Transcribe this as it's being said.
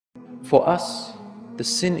For us, the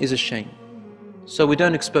sin is a shame, so we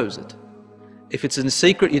don't expose it. If it's in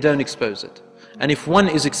secret, you don't expose it. And if one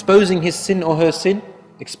is exposing his sin or her sin,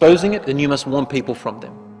 exposing it, then you must warn people from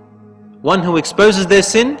them. One who exposes their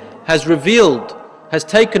sin has revealed, has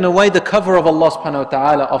taken away the cover of Allah subhanahu wa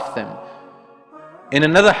ta'ala off them. In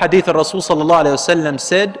another hadith, Rasul sallallahu alayhi wa sallam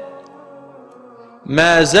said,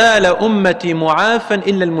 مَا زَالَ أُمَّتِي مُعَافًا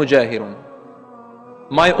إِلَّا الْمُجَاهِرُونَ.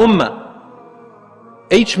 My ummah,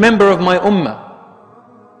 each member of my ummah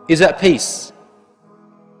is at peace,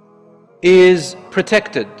 is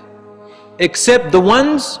protected, except the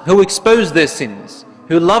ones who expose their sins,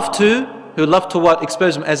 who love to what?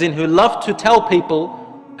 Expose them, as in who love to tell people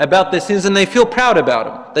about their sins and they feel proud about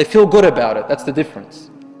them. They feel good about it. That's the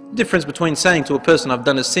difference. The difference between saying to a person, I've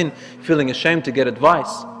done a sin, feeling ashamed to get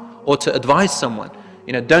advice, or to advise someone,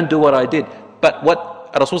 don't do what I did. But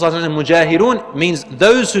what Rasulullah says, mujahirun, means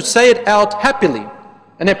those who say it out happily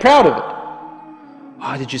and they're proud of it.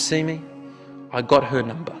 Oh, did you see me? I got her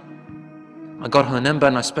number. I got her number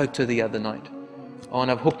and I spoke to her the other night. Oh,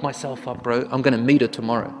 and I've hooked myself up, bro. I'm going to meet her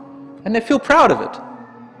tomorrow. And they feel proud of it.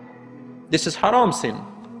 This is haram sin.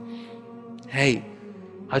 Hey,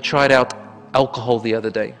 I tried out alcohol the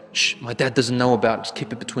other day. Shh, my dad doesn't know about it. Just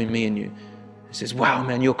keep it between me and you. He says, wow,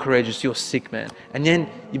 man, you're courageous. You're sick, man. And then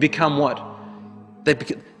you become what?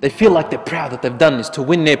 They feel like they're proud that they've done this to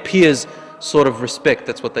win their peers' sort of respect.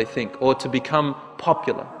 That's what they think. Or to become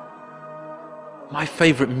popular. My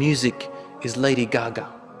favorite music is Lady Gaga.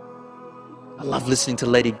 I love listening to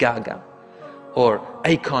Lady Gaga. Or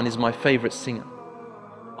Akon is my favorite singer.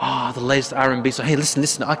 The latest R&B. So hey,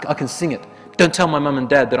 listen, I can sing it. Don't tell my mum and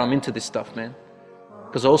dad that I'm into this stuff, man.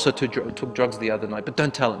 Because I also took drugs the other night, but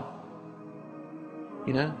don't tell them.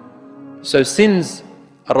 So sins,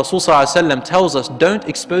 Rasul sallallahu alaihi wasallam tells us, don't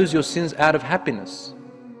expose your sins out of happiness.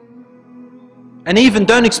 And even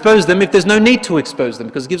don't expose them if there's no need to expose them,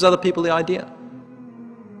 because it gives other people the idea.